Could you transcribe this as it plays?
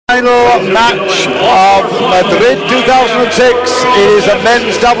final match of Madrid 2006 is a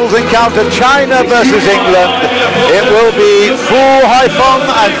men's doubles encounter, China versus England. It will be Fu Haifeng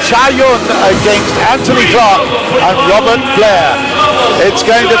and CHN against Anthony Clark and Robert BLAIR. It's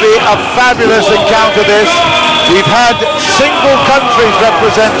going to be a fabulous encounter, this. We've had single countries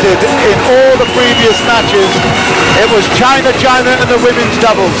represented in all the previous matches. It was China in the women's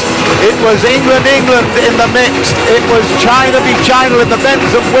doubles. It was England in the mixed. It was China v China in the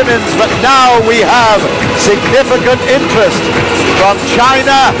men's and women's. But now we have significant interest from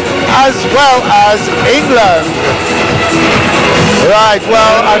China as well as England. Right,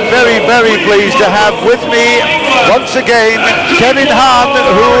 well, I'm very, very pleased to have with me once again Kevin Hahn,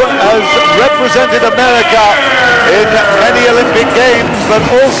 who has represented America in many Olympic Games, but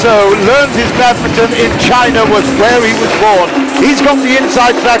also learned his badminton in China, was where he was born. He's got the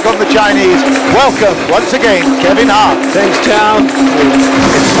inside track on the Chinese. Welcome once again, Kevin Hahn. Thanks, Chow.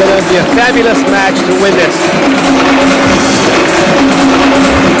 It's going to be a fabulous match to win this.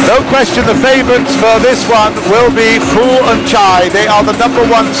 No question the favourites for this one will be Fu and Chai. They are the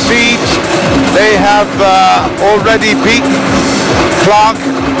 #1 seeds. They have already beaten Clark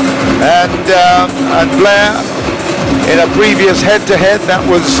and BLAIR in a previous head-to-head. That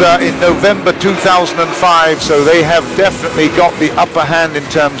was in November 2005, so they have definitely got the upper hand in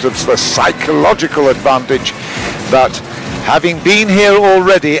terms of the psychological advantage. But having been here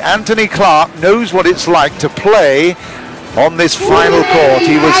already, Anthony Clark knows what it's like to play on this final court.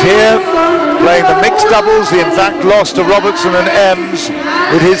 He was here playing the mixed doubles. He in fact lost to Robertson and Ems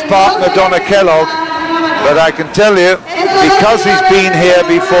with his partner Donna Kellogg. But I can tell you, because he's been here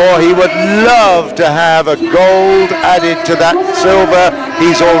before, he would love to have a gold added to that silver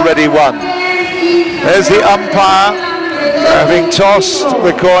he's already won. There's the umpire having tossed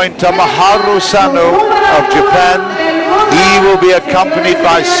the coin, Tomoharu Sano of Japan. He will be accompanied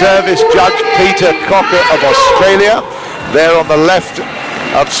by service judge Peter Cockett of Australia, there on the left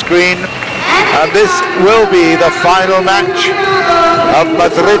of screen. And this will be the final match of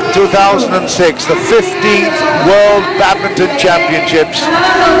Madrid 2006, the 15th World Badminton Championships.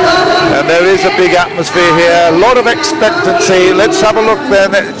 And there is a big atmosphere here, a lot of expectancy. Let's have a look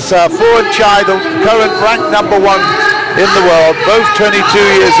then. It's Fu and Chai, the current ranked #1 in the world, both 22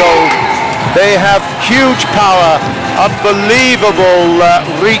 years old. They have huge power, unbelievable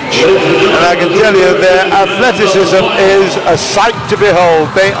reach, and I can tell you their athleticism is a sight to behold.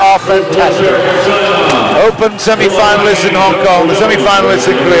 They are fantastic. Open semi-finalists in Hong Kong, the semi-finalists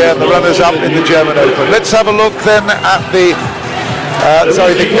in Korea, and the runners-up in the German Open. Let's have a look then at the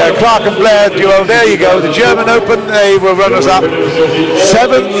Clark and BLAIR duo. There you go, the German Open. They were runners-up,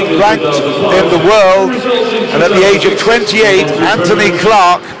 7th ranked in the world, and at the age of 28, Anthony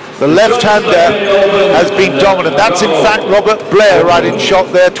Clark, the left-hander, has been dominant. That's in fact Robert BLAIR right in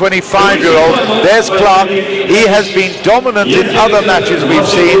shot there, 25-year-old. There's Clark. He has been dominant in other matches we've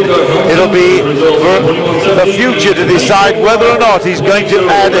seen. It'll be for the future to decide whether or not he's going to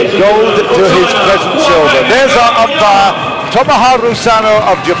add a gold to his present silver. There's our umpire, Tomoharu Sano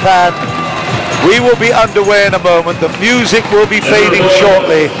of Japan. We will be underway in a moment. The music will be fading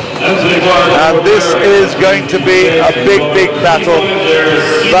shortly. And this is going to be a big, big battle.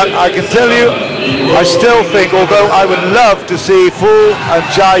 But I can tell you, I still think, although I would love to see Fu and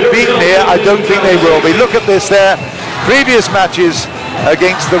Chai beaten here, I don't think they will be. Look at this there. Previous matches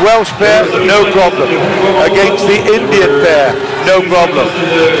against the Welsh pair, no problem. Against the Indian pair, no problem.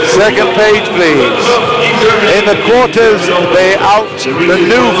 Second page, please. In the quarters, they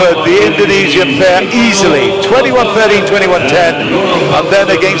outmaneuvered the Indonesian pair easily, 21-13, 21-10. And then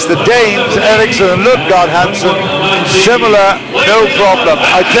against the Danes, Eriksson and Ludgaard Hansen, similar, no problem.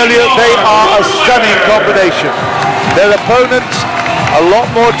 I tell you, they are a stunning combination. Their opponents, a lot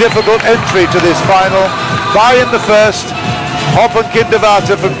more difficult entry to this final. By in the first, Hopp and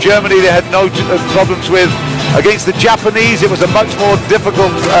Kinderwarte from Germany, they had no problems with. Against the Japanese, it was a much more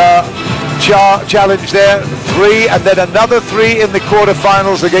difficult challenge there. 3, and then another 3 in the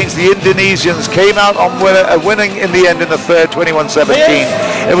quarterfinals against the Indonesians. Came out on winning in the end in the third, 21-17.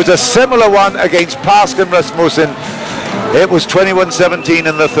 It was a similar one against Pasken Rasmussen. It was 21-17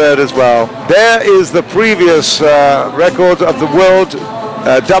 in the third as well. There is the previous record of the world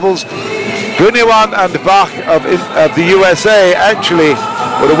doubles. Gunewan and Bach of the USA actually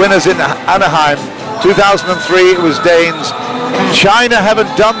were the winners in Anaheim. 2003 it was Danes. China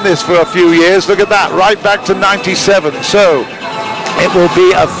haven't done this for a few years. Look at that, right back to 97. So it will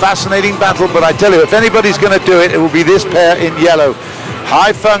be a fascinating battle, but I tell you, if anybody's going to do it, it will be this pair in yellow.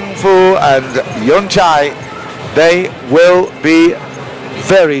 Haifeng Fu and Yun Chai. They will be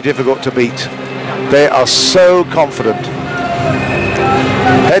very difficult to beat. They are so confident.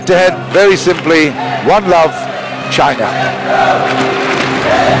 Head to head, very simply, one love, China.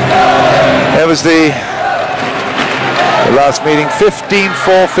 There was the last meeting,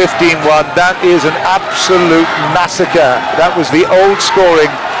 15-4, 15-1. That is an absolute massacre. That was the old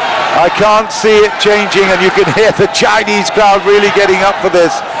scoring. I can't see it changing, and you can hear the Chinese crowd really getting up for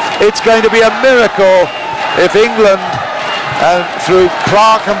this. It's going to be a miracle if England, through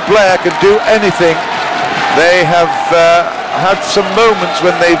Clark and Blair, can do anything. They have had some moments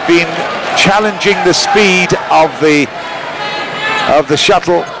when they've been challenging the speed of the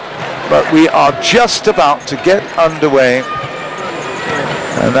shuttle, but we are just about to get underway,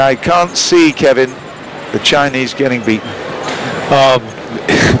 and I can't see, Kevin, the Chinese getting beaten.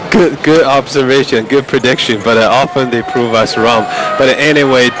 Good observation, good prediction, but often they prove us wrong. But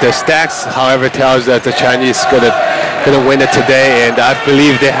anyway, the stats, however, tells that the Chinese gonna win it today, and I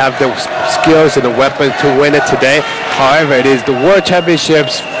believe they have the skills and the weapons to win it today. However, it is the World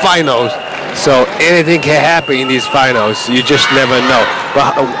Championships finals, so anything can happen in these finals. You just never know.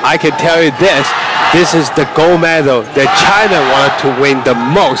 But I can tell you this is the gold medal that China wanted to win the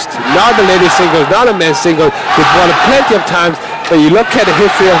most. Not the ladies singles, not the men's singles. They've won it plenty of times, but you look at the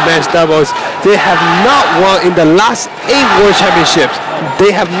history of men's doubles, they have not won in the last 8 World Championships.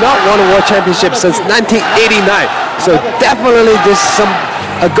 They have not won a World Championship since 1989. So definitely this is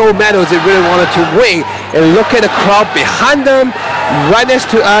a gold medal they really wanted to win. And look at the crowd behind them, right next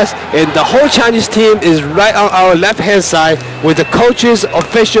to us, and the whole Chinese team is right on our left-hand side with the coaches,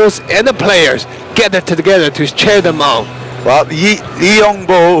 officials, and the players gathered together to cheer them on. Well, Yi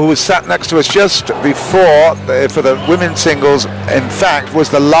Yongbo, who was sat next to us just before for the women's singles, in fact, was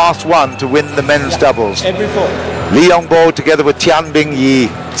the last one to win the men's doubles. Li Yongbo together with Tianbing Yi.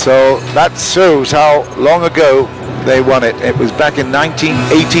 So that shows how long ago they won it. It was back in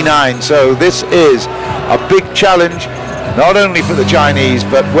 1989. So this is a big challenge, not only for the Chinese,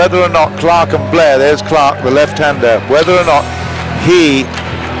 but whether or not Clark and Blair, there's Clark, the left-hander, whether or not he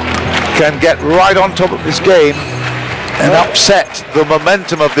can get right on top of this game and upset the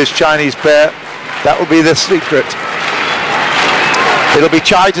momentum of this Chinese pair. That will be the secret. It'll be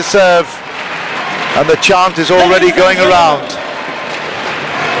Chai to serve, and the chant is already going around.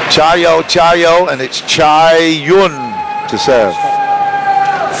 Chai Yo, and it's Chai Yun to serve.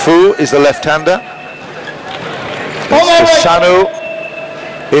 Fu is the left-hander. Mr. Sanu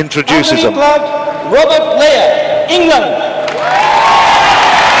introduces him. Robert BLAIR, England.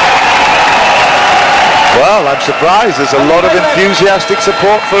 Well, I'm surprised. There's a lot of enthusiastic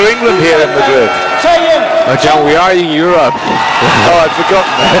support for England here in Madrid. John, we are in Europe. Oh, I'd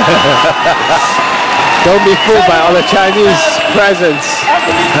forgotten that. Don't be fooled by all the Chinese presence.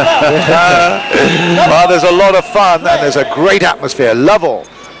 Well, there's a lot of fun and there's a great atmosphere. Lovell.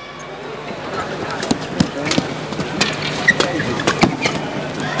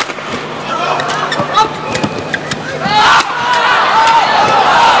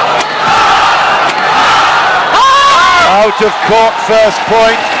 Out of court, first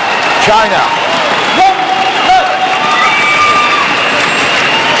point, China.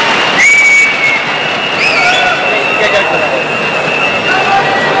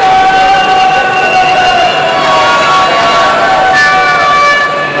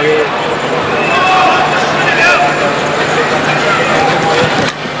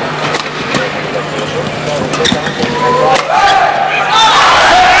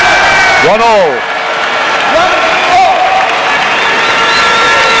 One all.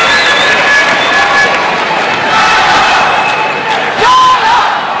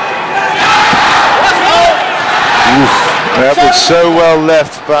 That was so well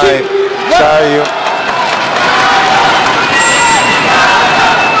left by Chayu.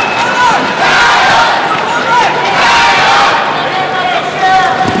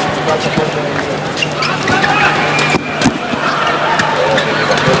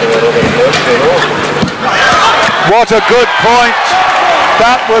 What a good point.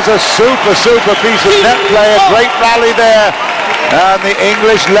 That was a super piece of net play. A great rally there. And the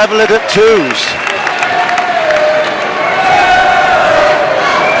English level it at 2s.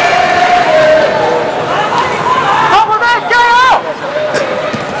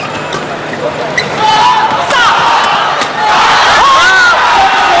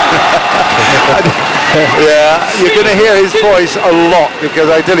 Yeah, you're going to hear his voice a lot because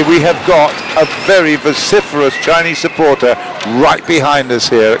I tell you, we have got a very vociferous Chinese supporter right behind us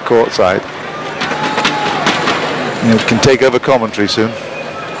here at courtside. You can take over commentary soon.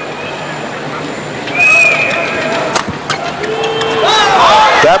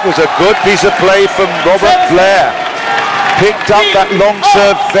 That was a good piece of play from Robert BLAIR. Picked up that long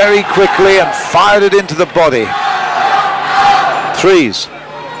serve very quickly and fired it into the body. 3s.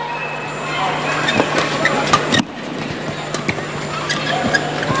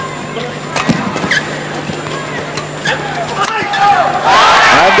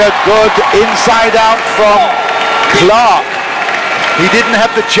 a good inside out from Clark. He didn't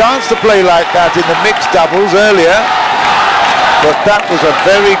have the chance to play like that in the mixed doubles earlier, but that was a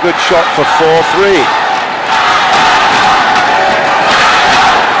very good shot for 4-3.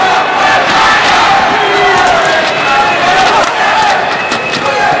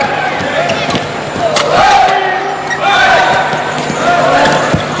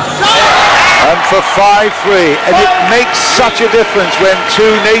 For 5-3, and it makes such a difference when two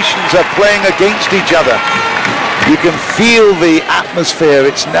nations are playing against each other. You can feel the atmosphere,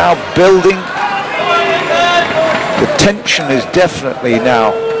 it's now building. The tension is definitely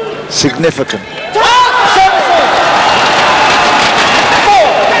now significant.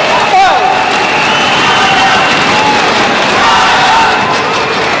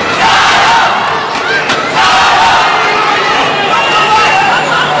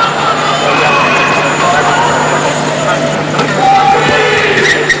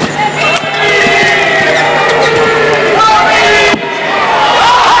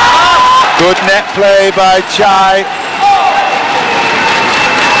 Good net play by Chai.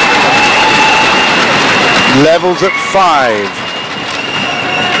 Levels at 5.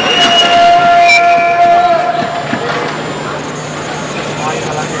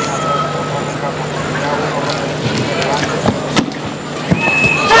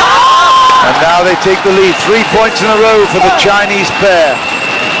 And now they take the lead. 3 points in a row for the Chinese pair.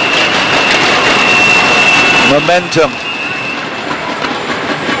 Momentum.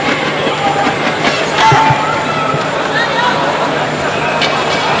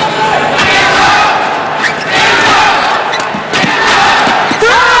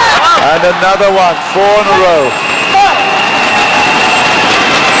 And another one, 4 in a row.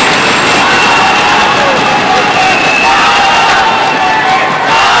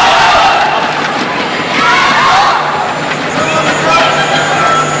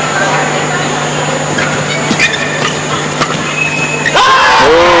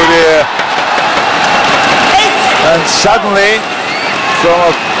 Oh dear. And suddenly, from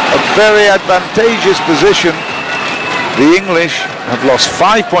a very advantageous position, the English have lost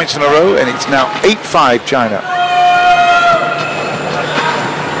 5 points in a row, and it's now 8-5 China.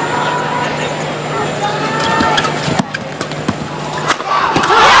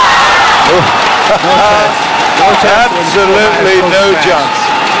 Absolutely no chance.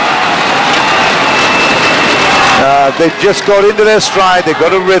 They've just got into their stride, they've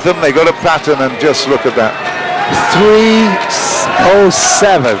got a rhythm, they've got a pattern, and just look at that.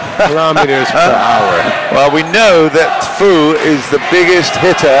 307 kilometers per hour. Well, we know that Fu is the biggest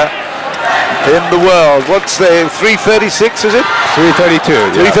hitter in the world. What's the 336, is it?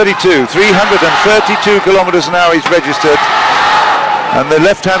 332. 332. 332 kilometers an hour he's registered. And the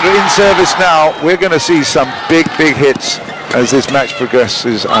left-hander in service now. We're going to see some big hits as this match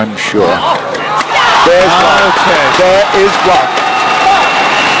progresses, I'm sure. There's one. There is one.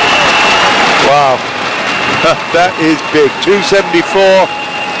 Wow. That is big. 274.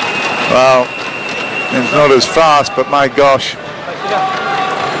 Well, it's not as fast, but my gosh.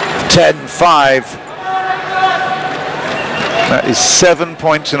 10-5. That is 7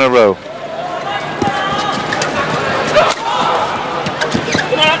 points in a row.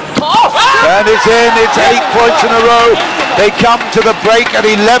 And it's in. It's 8 points in a row. They come to the break at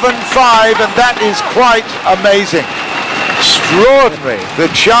 11-5, and that is quite amazing. Extraordinary. The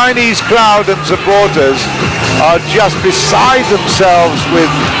Chinese crowd and supporters are just beside themselves with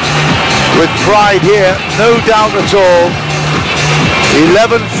pride here, no doubt at all.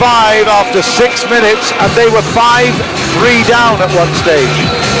 11-5 after 6 minutes, and they were 5-3 down at one stage.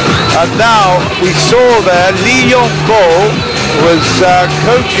 And now we saw there Li Yongbo was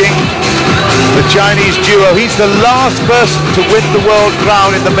coaching the Chinese duo. He's the last person to win the world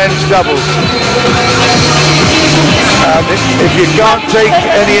crown in the men's doubles. If you can't take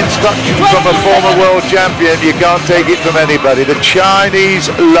any instruction from a former world champion, you can't take it from anybody. The Chinese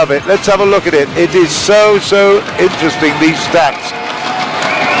love it. Let's have a look at it. It is so interesting, these stats.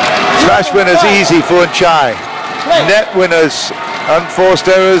 Smash winners easy for Chai. Net winners, unforced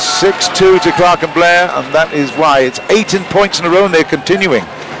errors, 6-2 to Clark and Blair, and that is why it's 18 points in a row, and they're continuing.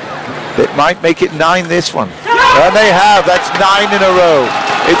 It might make it 9 this one. And they have. That's 9 in a row.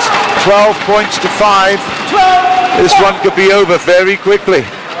 It's 12 points to 5. This one could be over very quickly.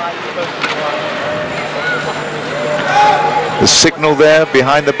 The signal there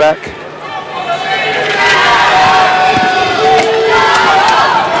behind the back.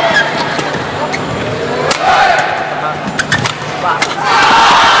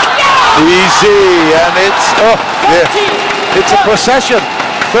 Easy, and it's a procession.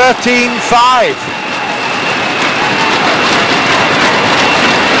 13-5.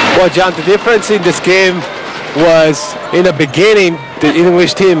 Well, John, the difference in this game was in the beginning, the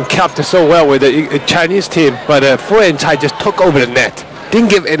English team kept it so well with the Chinese team, but Fu and Chai just took over the net.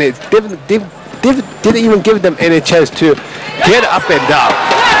 Didn't even give them any chance to get up and down.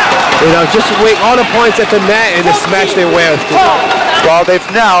 You know, just wait all the points at the net and just smash their way through. Well,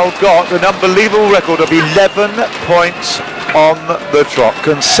 they've now got an unbelievable record of 11 points on the trot.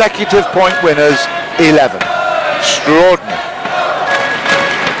 Consecutive point winners, 11. Extraordinary.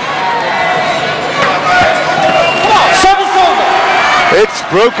 It's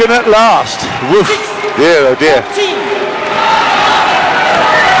broken at last. Woof. Dear, oh dear.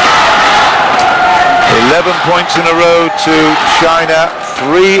 11 points in a row to China,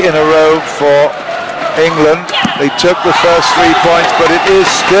 3 in a row for England. They took the first 3 points, but it is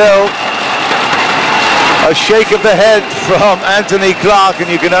still a shake of the head from Anthony Clark,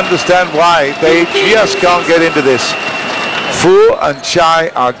 and you can understand why. They just can't get into this. Fu and Chai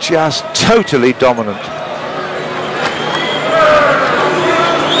are just totally dominant.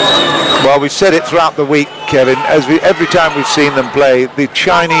 Well, we've said it throughout the week, Kevin, every time we've seen them play, the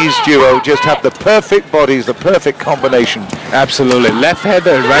Chinese duo just have the perfect bodies, the perfect combination. Absolutely.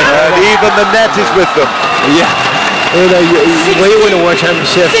 Left-hander, right-hander. And even the net is with them. Yeah. You know, when you win the World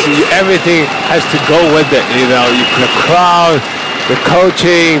Championships, everything has to go with it. You know, the crowd, the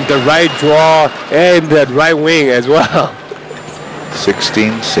coaching, the right draw, and the right wing as well.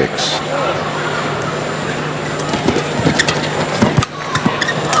 16-6.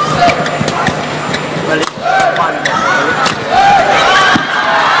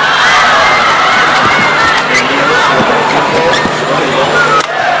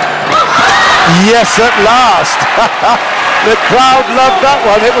 Yes, at last. The crowd loved that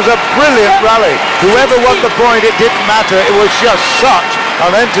one. It was a brilliant rally. Whoever won the point, it didn't matter. It was just such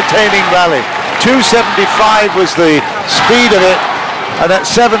an entertaining rally. 275 was the speed of it. And at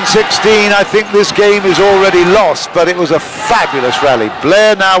 7:16, I think this game is already lost, but it was a fabulous rally.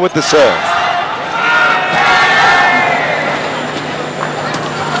 BLAIR now with the serve.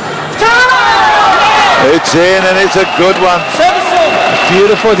 It's in, and it's a good one.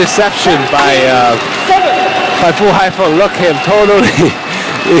 Beautiful deception by Fu Haifeng. Look, him totally,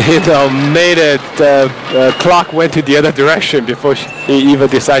 you know, made it. Clock went to the other direction before he even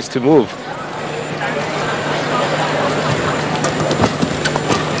decides to move.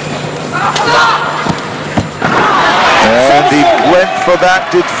 And he went for that,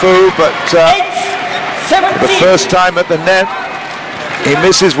 did Fu, but for the first time at the net, he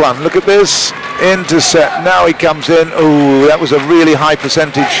misses one. Look at this. Intercept. Now he comes in. Oh, that was a really high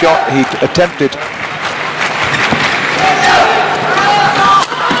percentage shot he attempted.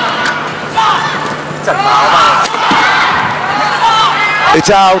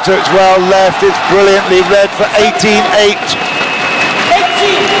 It's out. It's well left. It's brilliantly read for 18-8.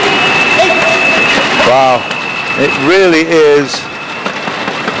 Wow. It really is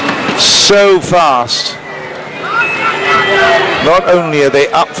so fast. Not only are they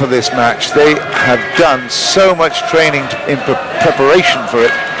up for this match, they have done so much training in preparation for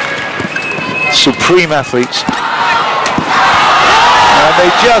it. Supreme athletes. And they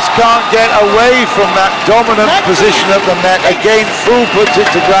just can't get away from that dominant position of the net. Again, Fu puts it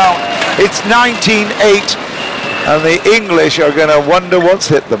to ground. It's 19-8, and the English are going to wonder what's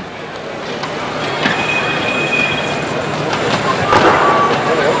hit them.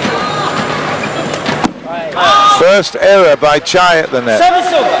 First error by Chai at the net.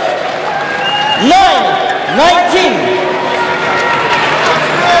 Service over. 9-19.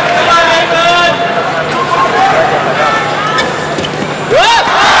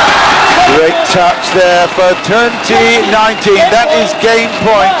 Great touch there for 2019. That is game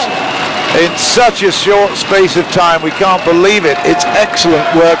point in such a short space of time. We can't believe it. It's excellent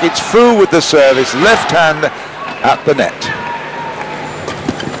work. It's Fu with the service, left hand at the net.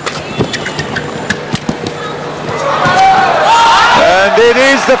 And it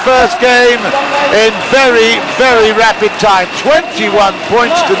is the first game in very, very rapid time. 21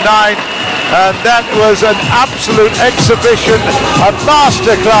 points to 9. And that was an absolute exhibition, a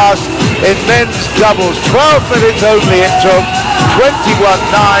masterclass in men's doubles. 12 minutes only it took, 21-9.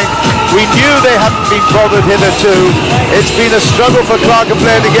 We knew they hadn't been bothered hitherto. It's been a struggle for Clark and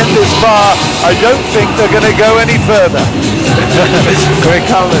BLAIR to get this far. I don't think they're going to go any further. Great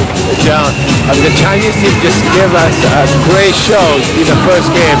comment, John. The Chinese team just gave us a great show in the first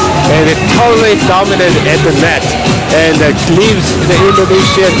game, and it totally dominated at the net, and leaves the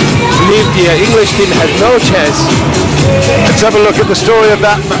Indonesian, the English team has no chance. Let's have a look at the story of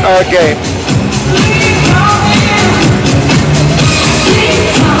that game.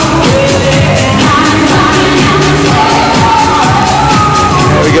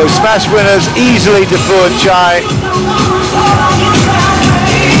 There we There you go, smash winners easily to Fu and Chai.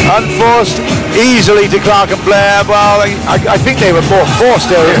 Unforced easily to Clark and Blair. Well, I think they were more forced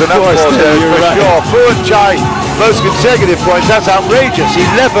errors than unforced errors for sure. Fu and Chai, most consecutive points. That's outrageous.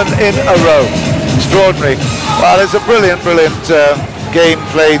 11 in a row. Extraordinary. Well, it's a brilliant game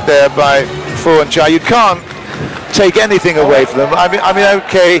played there by Fu and Chai. You can't take anything away from them. I mean,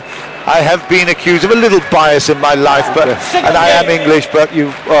 okay, I have been accused of a little bias in my life, but and I am English, but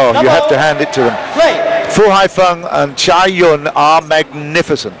you have to hand it to them. Fu Haifeng and Chai Yun are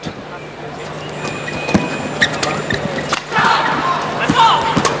magnificent.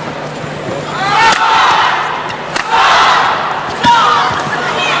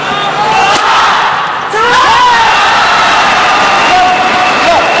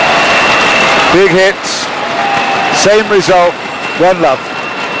 Big hits, same result, 1-love.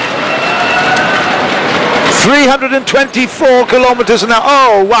 324 kilometers an hour.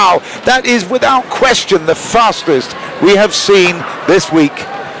 Oh, wow. That is without question the fastest we have seen this week.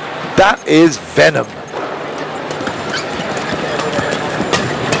 That is venom.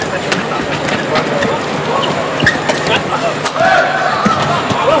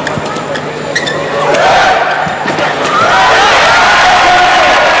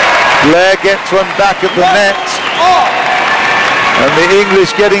 Blair gets one back at the net. And the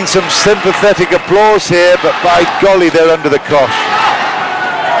English getting some sympathetic applause here, but by golly, they're under the cosh.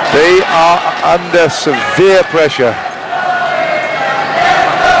 They are under severe pressure.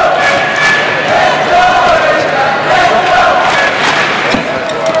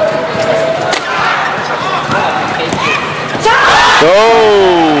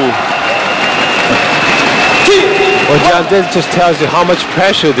 Oh! Well, John, this just tells you how much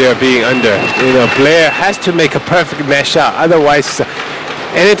pressure they're being under. You know, Blair has to make a perfect net shot. Otherwise,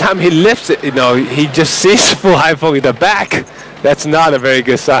 anytime he lifts it, you know, he just sees Fu Haifeng in the back. That's not a very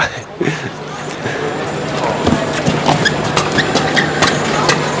good sign.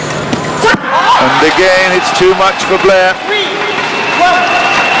 And again, it's too much for Blair.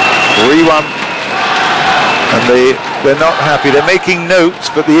 3-1. And they're not happy. They're making notes,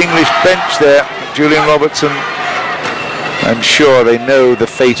 but the English bench there, Julian Robertson, I'm sure they know the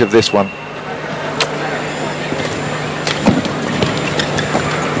fate of this one.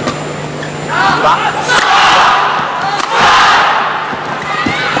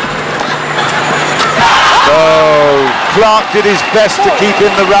 Oh, Clark did his best to keep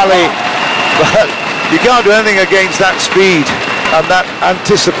in the rally, but you can't do anything against that speed and that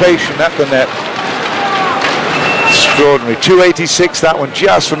anticipation at the net. Extraordinary. 286 that one,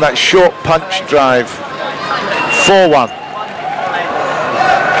 just from that short punch drive. 4-1.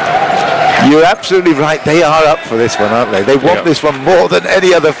 You're absolutely right. They are up for this one, aren't they? They want this one more than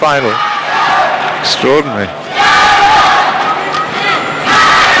any other final. Extraordinary.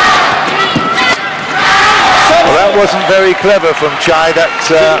 Well, that wasn't very clever from Chai, that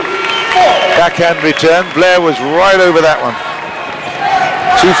backhand return. Blair was right over that one.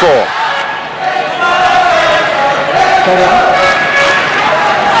 2-4.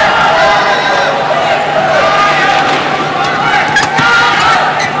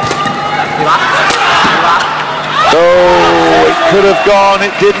 Oh, it could have gone,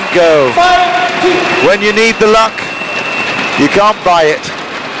 it didn't go. When you need the luck, you can't buy it.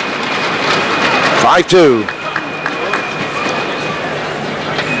 5-2.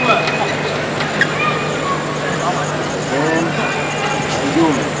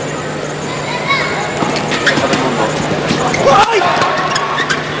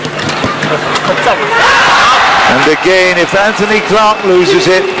 And again, if Anthony Clark loses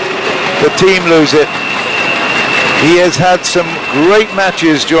it, the team lose it. He has had some great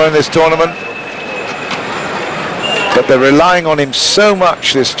matches during this tournament, but they're relying on him so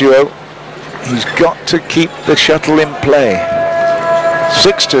much, this duo. He's got to keep the shuttle in play.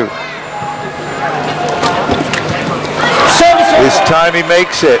 6-2. This time he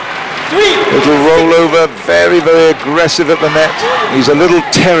makes it. Little rollover, very, very aggressive at the net. He's a little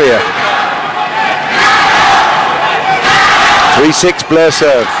terrier. 3-6 Blair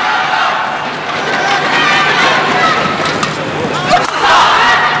serve.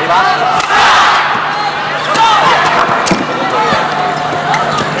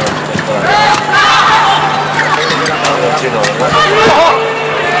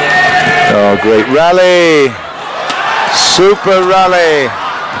 Oh, great rally. Super rally.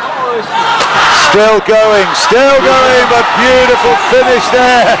 Still going, but beautiful finish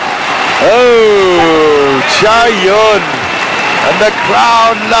there. Oh, Chai Yun. And the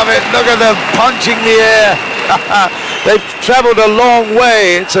crowd love it. Look at them punching the air. They've traveled a long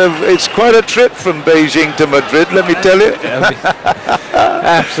way. It's quite a trip from Beijing to Madrid, let me tell you.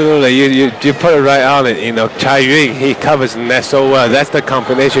 Absolutely, you put it right on it. You know, Chai Yun, he covers the net so well. That's the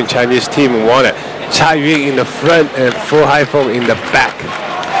combination Chinese team wanted. Chai Yun in the front and Fu Haifeng in the back.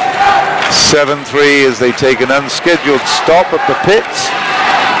 7-3 as they take an unscheduled stop at the pits.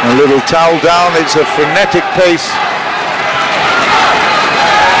 A little towel down. It's a frenetic pace.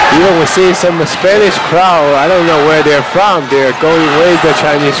 Even we see some Spanish crowd. I don't know where they're from. They're going with the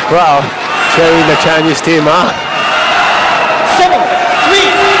Chinese crowd, cheering the Chinese team on. 7-3,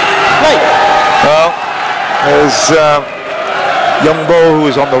 play. Well, there's Young Bo, who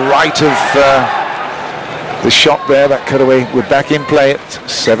is on the right of the shot there, that cutaway. We're back in play at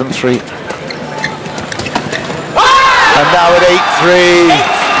 7-3. And now at 8-3.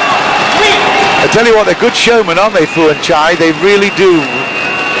 I tell you what, they're good showmen, aren't they, Fu and Chai? They really do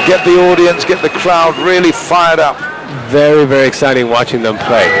get the audience, get the crowd really fired up. Very, very exciting watching them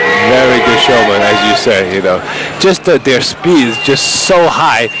play. Very good showman, as you say, you know. Just their speed is just so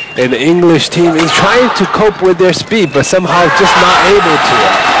high, and the English team is trying to cope with their speed, but somehow just not able to.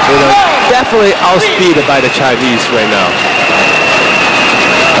 You know, definitely outspeeded by the Chinese right now.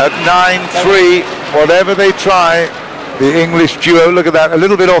 At 9-3, whatever they try, the English duo, look at that, a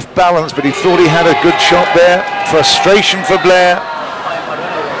little bit off balance, but he thought he had a good shot there. Frustration for Blair.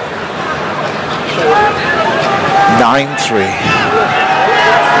 9-3.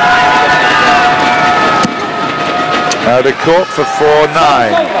 Out of court for 4-9.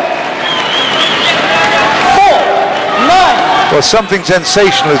 4-9. Well, something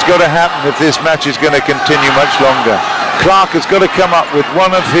sensational has got to happen if this match is going to continue much longer. Clark has got to come up with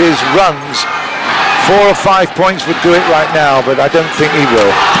one of his runs. 4 or 5 points would do it right now, but I don't think he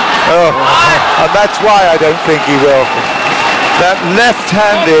will. Oh, and that's why I don't think he will. That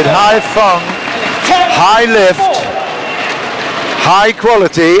left-handed Haifeng, high lift, high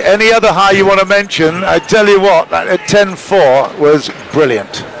quality, any other high you want to mention, I tell you what, that at 10-4 was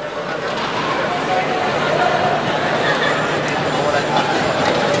brilliant.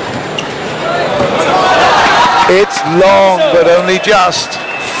 It's long, but only just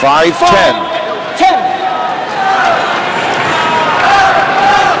 5-10. 10.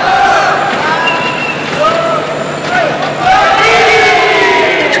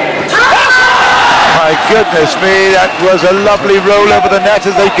 My goodness me, that was a lovely roll over the net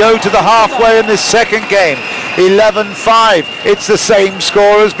as they go to the halfway in this second game. 11-5. It's the same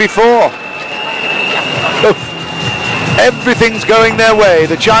score as before. Oof. Everything's going their way.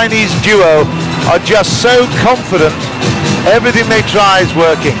 The Chinese duo are just so confident. Everything they try is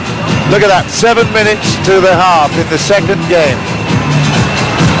working. Look at that, 7 minutes to the half in the second game.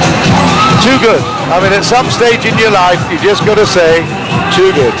 Too good. I mean, at some stage in your life, you just got to say,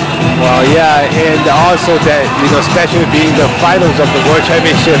 too good. Well, yeah, and also that, you know, especially being the finals of the World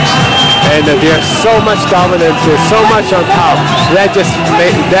Championships, and there's so much dominance, there's so much on top. That just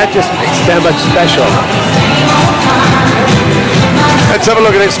makes them much special. Let's have a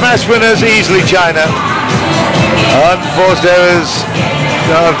look at it. Smash winners, easily China. Unforced errors,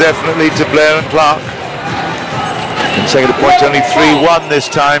 no, definitely to Blair and Clark. Consecutive points, only 3-1 this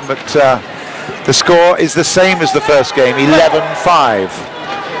time, but the score is the same as the first game, 11-5.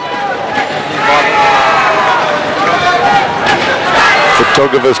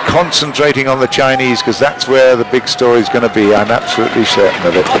 Photographers concentrating on the Chinese because that's where the big story is going to be. I'm absolutely certain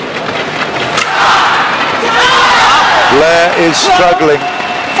of it. Blair is struggling.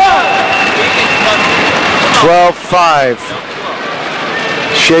 12-5.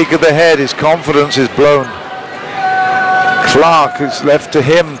 Shake of the head, his confidence is blown. Clark is left to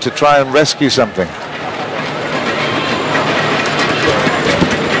him to try and rescue something.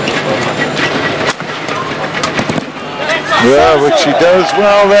 Yeah, which he does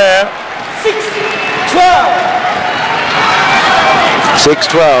well there. 6-12.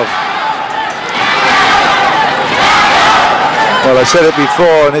 6-12. Well, I said it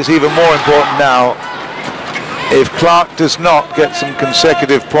before, and it's even more important now. If Clark does not get some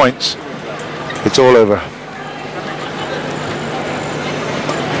consecutive points, it's all over.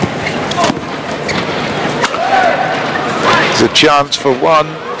 It's a chance for one,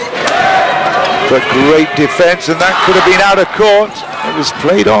 but great defense, and that could have been out of court. It was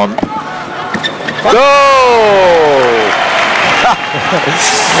played on. Goal!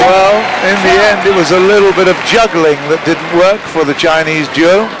 Well, in the end, it was a little bit of juggling that didn't work for the Chinese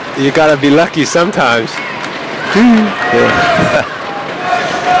duo. You gotta be lucky sometimes.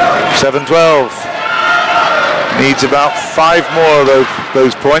 7-12. Needs about 5 more of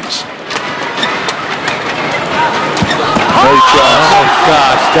those points. No chance. Oh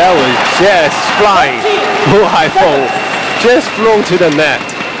gosh, that was just flying. Fu Haifeng just flew to the net.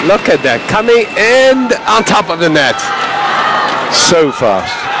 Look at that, coming and on top of the net. So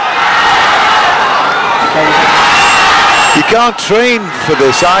fast. You can't train for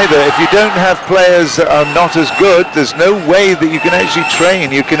this either. If you don't have players that are not as good, there's no way that you can actually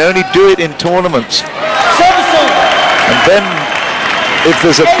train. You can only do it in tournaments. And then, if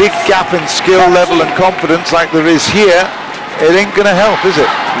there's a big gap in skill level and confidence like there is here, it ain't going to help, is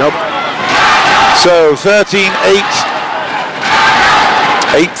it? Nope. So 13-8.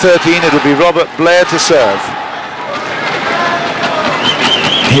 8-13, it'll be Robert Blair to serve.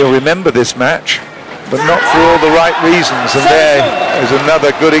 He'll remember this match, but not for all the right reasons, and there is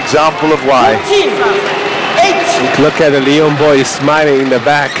another good example of why. Look at the Leon boy, he's smiling in the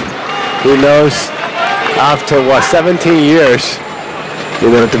back. He knows after, what, 17 years, you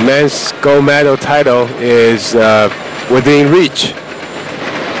know, the men's gold medal title is within reach.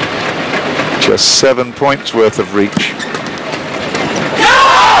 Just 7 points worth of reach.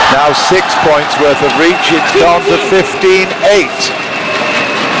 Now 6 points worth of reach. It's gone to 15-8.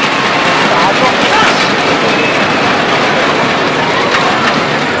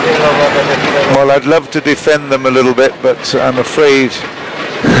 Well, I'd love to defend them a little bit, but I'm afraid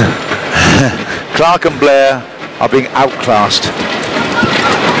Clark and Blair are being outclassed.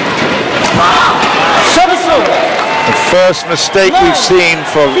 The first mistake we've seen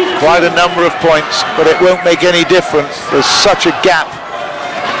for quite a number of points, but it won't make any difference. There's such a gap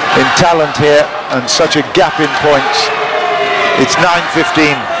in talent here and such a gap in points. It's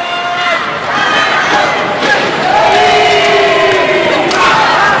 9-15.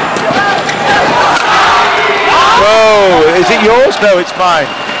 Oh, is it yours? No, it's mine.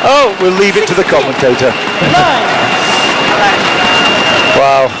 Oh, we'll leave it to the commentator.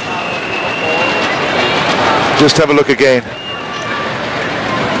 Wow. Just have a look again.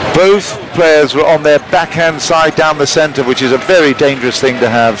 Both players were on their backhand side down the center, which is a very dangerous thing to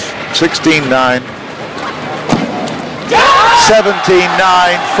have. 16-9. 17-9.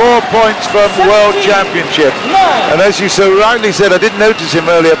 4 points from the World Championship. And as you so rightly said, I didn't notice him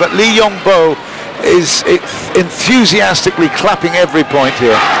earlier, but Lee Yong-bo is enthusiastically clapping every point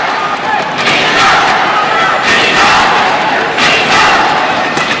here.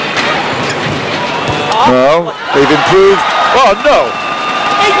 Well, they've improved. Oh no!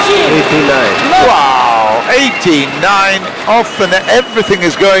 18-9. Wow, 18-9 off the net. Everything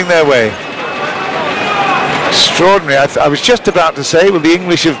is going their way. Extraordinary. I was just about to say, well, the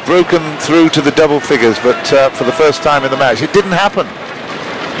English have broken through to the double figures, but for the first time in the match, it didn't happen.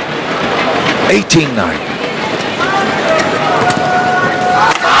 18-9.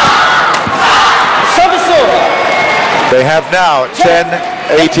 They have now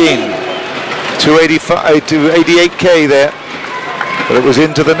 10-18. 288K there, but it was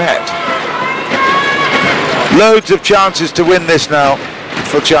into the net. Loads of chances to win this now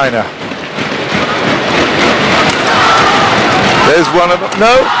for China. There's one of them.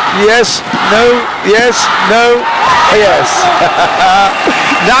 No, yes, no, yes, no, yes.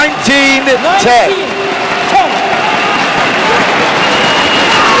 19-10.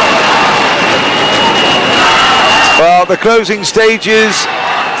 Well, the closing stages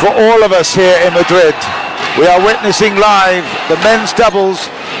for all of us here in Madrid. We are witnessing live the men's doubles,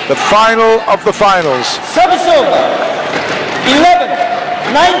 the final of the finals. Service over.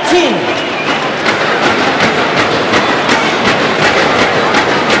 11-19.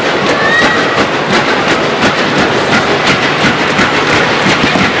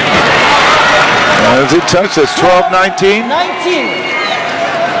 As it touched, it's 12-19. 19.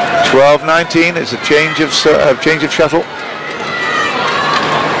 12-19. It's a change of shuttle.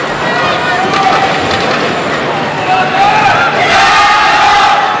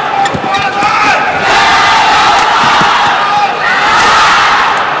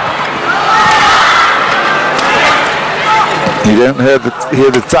 You don't hear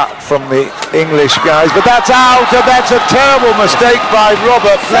the tap from the English guys, but that's out, and that's a terrible mistake by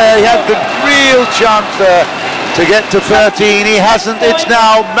Robert Blair. He had the real chance there to get to 13. He hasn't. It's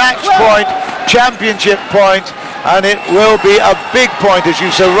now match point, championship point, and it will be a big point, as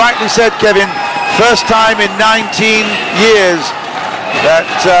you so rightly said, Kevin. First time in 19 years that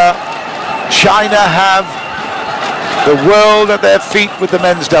China have the world at their feet with the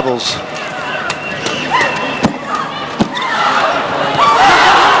men's doubles.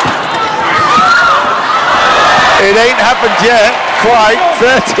 It ain't happened yet, quite.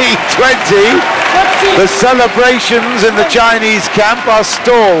 30-20. The celebrations in the Chinese camp are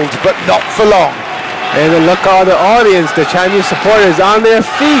stalled, but not for long. And look at all the audience, the Chinese supporters on their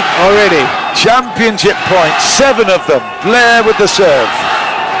feet already. Championship points, 7 of them. Blair with the serve.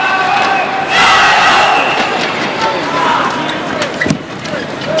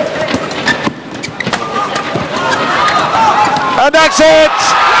 it!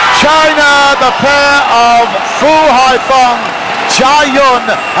 China, the pair of Fu Haifeng, Cha Yun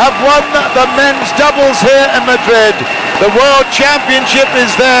have won the men's doubles here in Madrid. The World Championship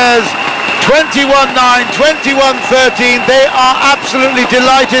is theirs. 21-9, 21-13. They are absolutely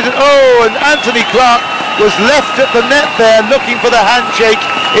delighted. Oh, and Anthony Clark was left at the net there looking for the handshake.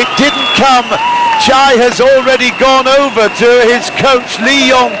 It didn't come. Chai has already gone over to his coach Li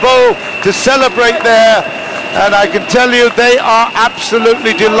Yongbo to celebrate there, and I can tell you they are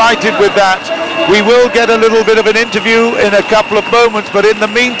absolutely delighted with that. We will get a little bit of an interview in a couple of moments, but in the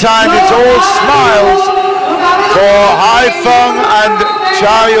meantime it's all smiles for Haifeng and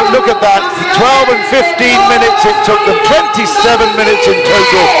Chai. Look at that, 12 and 15 minutes it took them, 27 minutes in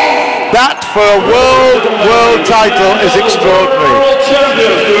total. That for a world title is extraordinary.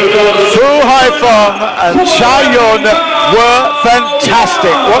 Fu Haifeng and Cha Yun were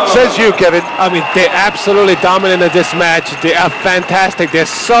fantastic. What says you, Kevin? I mean, they absolutely dominated this match. They are fantastic. They're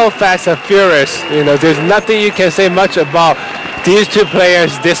so fast and furious. You know, there's nothing you can say much about these two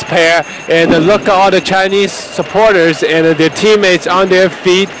players, this pair. And look at all the Chinese supporters and their teammates on their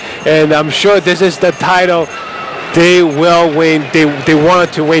feet. And I'm sure this is the title they will win. They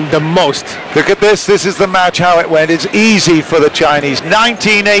wanted to win the most. Look at this. This is the match, how it went. It's easy for the Chinese.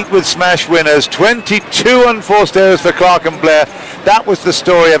 19-8 with smash winners. 22 unforced errors for Clark and Blair. That was the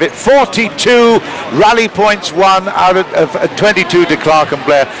story of it. 42 rally points won out of 22 to Clark and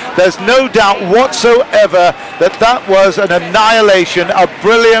Blair. There's no doubt whatsoever that that was an annihilation, a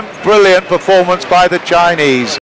brilliant performance by the Chinese.